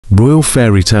Royal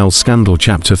Fairy Tale Scandal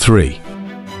Chapter 3.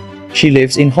 She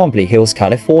lives in Hombley Hills,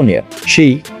 California.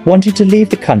 She wanted to leave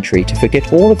the country to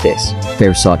forget all of this,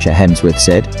 Versace Hemsworth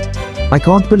said. I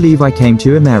can't believe I came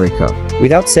to America.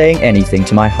 Without saying anything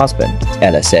to my husband,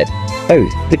 Ella said.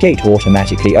 Oh, the gate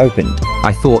automatically opened.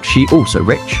 I thought she also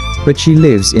rich, but she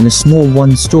lives in a small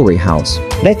one-story house.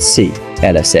 Let's see,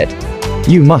 Ella said.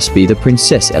 You must be the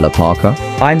Princess Ella Parker.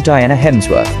 I'm Diana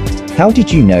Hemsworth. How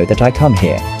did you know that I come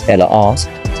here? Ella asked.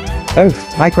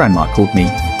 Oh, my grandma called me,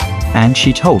 and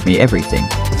she told me everything.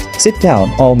 Sit down,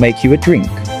 I'll make you a drink,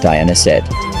 Diana said.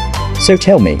 So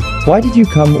tell me, why did you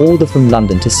come all the way from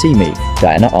London to see me?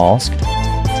 Diana asked.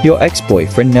 Your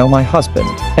ex-boyfriend now my husband,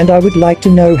 and I would like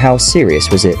to know how serious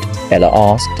was it? Ella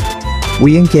asked.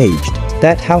 We engaged.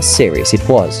 That how serious it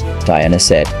was, Diana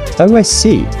said. Oh, I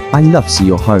see. I love see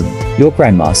your home. Your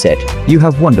grandma said. You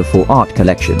have wonderful art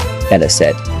collection, Ella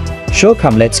said. Sure,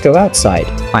 come let's go outside.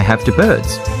 I have the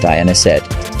birds, Diana said.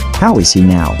 How is he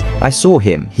now? I saw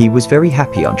him. He was very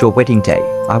happy on your wedding day.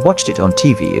 I watched it on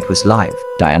TV. It was live,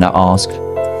 Diana asked.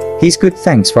 He's good,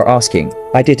 thanks for asking.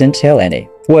 I didn't tell any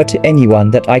word to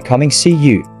anyone that I coming see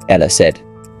you, Ella said.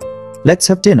 Let's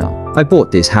have dinner. I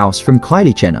bought this house from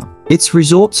Kylie Jenner. It's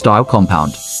resort-style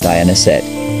compound, Diana said.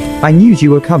 I knew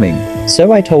you were coming.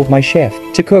 So I told my chef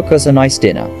to cook us a nice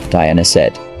dinner, Diana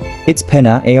said. It's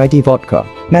Penna AID vodka,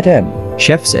 Madame,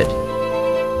 chef said.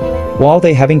 While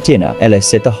they having dinner, Ella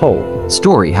said the whole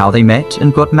story how they met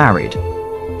and got married.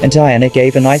 And Diana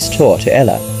gave a nice tour to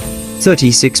Ella.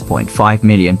 $36.5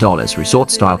 million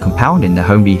resort-style compound in the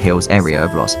Homely Hills area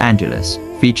of Los Angeles.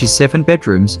 Features 7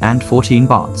 bedrooms and 14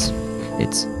 baths.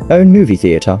 Its own movie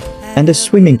theater and a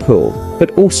swimming pool,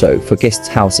 but also for guests'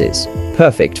 houses.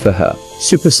 Perfect for her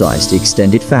supersized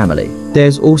extended family.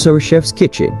 There's also a chef's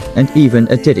kitchen and even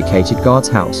a dedicated guard's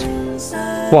house.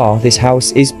 Wow, this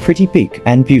house is pretty big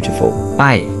and beautiful.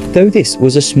 Aye. Though this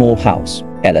was a small house,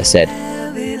 Ella said.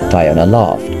 Diana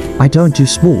laughed. I don't do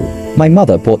small. My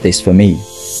mother bought this for me.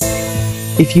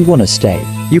 If you want to stay,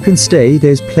 you can stay.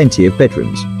 There's plenty of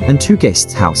bedrooms and 2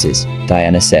 guests' houses,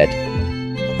 Diana said.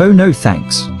 Oh no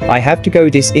thanks. I have to go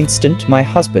this instant. My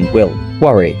husband will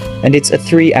worry. And it's a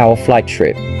 3-hour flight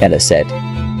trip, Ella said.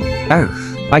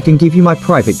 Oh, I can give you my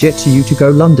private jet to you to go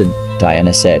London,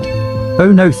 Diana said.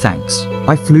 Oh no thanks.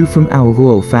 I flew from our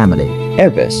royal family,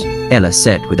 Airbus, Ella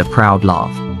said with a proud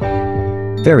laugh.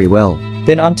 Very well.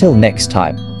 Then until next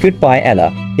time. Goodbye,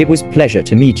 Ella. It was pleasure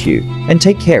to meet you. And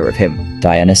take care of him,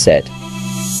 Diana said.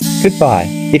 Goodbye.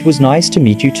 It was nice to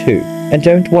meet you too. And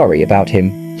don't worry about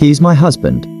him. He's my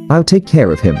husband. I'll take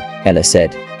care of him, Ella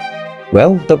said.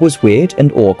 Well, that was weird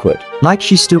and awkward. Like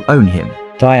she still owned him.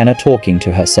 Diana talking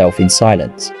to herself in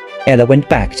silence. Ella went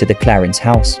back to the Clarence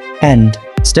house, and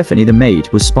Stephanie the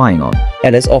maid was spying on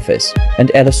Ella's office,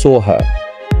 and Ella saw her.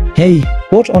 Hey,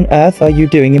 what on earth are you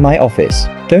doing in my office?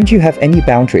 Don't you have any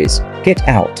boundaries? Get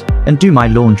out. And do my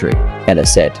laundry, Ella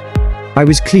said. I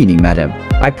was cleaning, madam.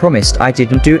 I promised I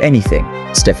didn't do anything,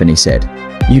 Stephanie said.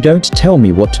 You don't tell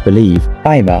me what to believe.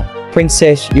 I'm a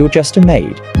princess, you're just a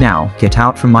maid. Now, get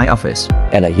out from my office,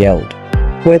 Ella yelled.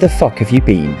 Where the fuck have you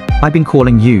been? I've been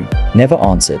calling you. Never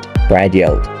answered, Brad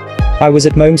yelled. I was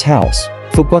at Mom's house.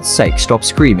 For God's sake, stop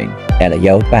screaming, Ella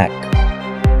yelled back.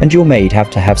 And your maid have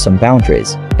to have some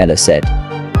boundaries, Ella said.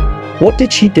 What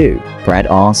did she do? Brad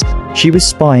asked. She was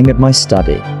spying at my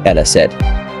study, Ella said.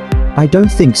 I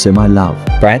don't think so, my love,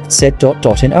 Brad said.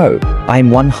 And oh, I'm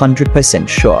 100%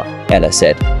 sure, Ella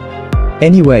said.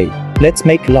 Anyway, let's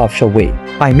make love, shall we?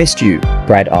 I missed you,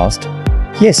 Brad asked.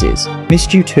 Yeses,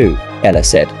 missed you too, Ella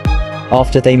said.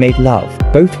 After they made love,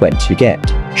 both went to get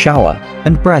shower.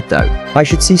 And Brad though, I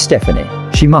should see Stephanie.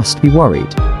 She must be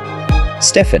worried.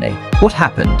 Stephanie? What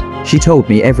happened? She told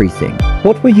me everything.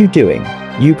 What were you doing?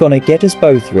 You gonna get us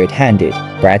both red-handed,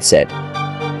 Brad said.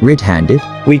 Red-handed?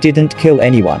 We didn't kill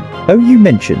anyone. Oh, you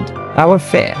mentioned our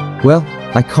affair. Well,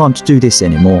 I can't do this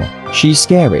anymore. She's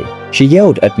scary. She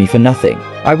yelled at me for nothing.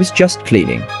 I was just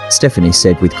cleaning, Stephanie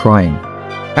said with crying.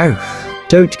 Oh,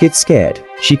 don't get scared.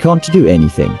 She can't do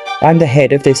anything. I'm the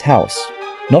head of this house.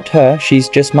 Not her, she's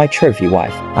just my trophy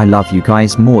wife. I love you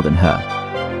guys more than her.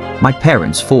 My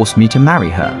parents forced me to marry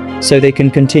her, so they can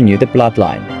continue the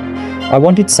bloodline. I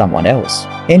wanted someone else.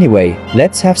 Anyway,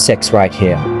 let's have sex right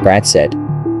here, Brad said.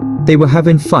 They were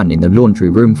having fun in the laundry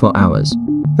room for hours.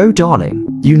 Oh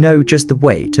darling, you know just the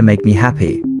way to make me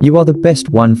happy. You are the best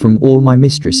one from all my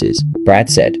mistresses, Brad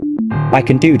said. I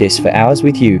can do this for hours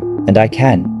with you, and I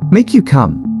can make you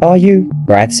come. Are you?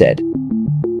 Brad said.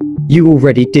 You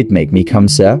already did make me come,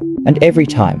 sir, and every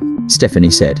time,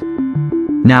 Stephanie said.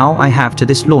 Now I have to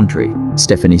this laundry,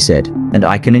 Stephanie said, and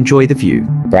I can enjoy the view,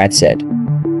 Brad said.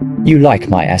 You like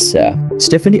my ass, sir?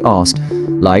 Stephanie asked.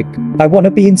 Like? I want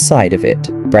to be inside of it,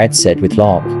 Brad said with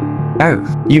laugh.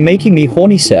 Oh. You making me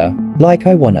horny, sir? Like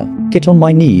I wanna get on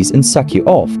my knees and suck you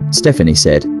off, Stephanie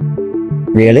said.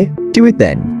 Really? Do it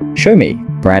then. Show me,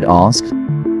 Brad asked.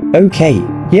 Okay,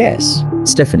 yes,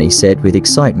 Stephanie said with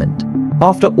excitement.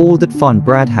 After all that fun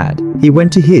Brad had, he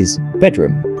went to his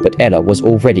bedroom, but Ella was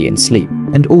already in sleep.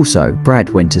 And also, Brad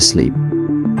went to sleep.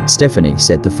 Stephanie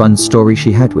said the fun story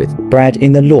she had with Brad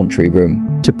in the laundry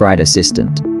room to Brad's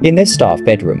assistant in their staff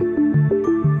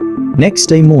bedroom. Next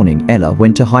day morning, Ella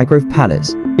went to Highgrove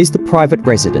Palace, is the private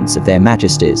residence of their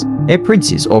majesties, their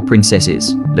princes or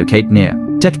princesses, located near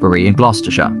Tetbury in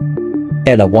Gloucestershire.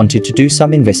 Ella wanted to do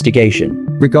some investigation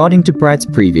regarding to Brad's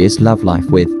previous love life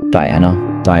with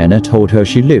Diana. Diana told her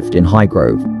she lived in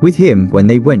Highgrove with him when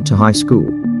they went to high school.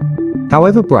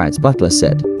 However, Brad's butler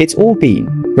said it's all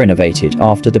been renovated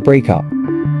after the breakup.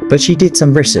 But she did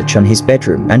some research on his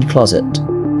bedroom and closet.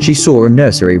 She saw a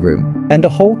nursery room and a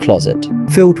whole closet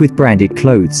filled with branded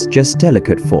clothes just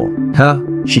delicate for her.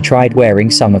 She tried wearing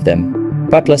some of them.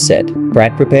 Butler said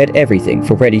Brad prepared everything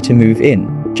for ready to move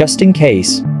in, just in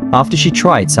case. After she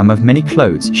tried some of many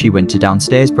clothes, she went to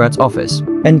downstairs Brad's office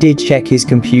and did check his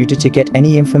computer to get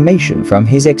any information from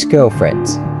his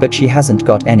ex-girlfriends, but she hasn't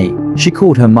got any. She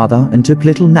called her mother and took a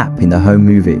little nap in the home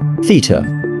movie theater.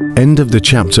 End of the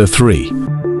chapter 3.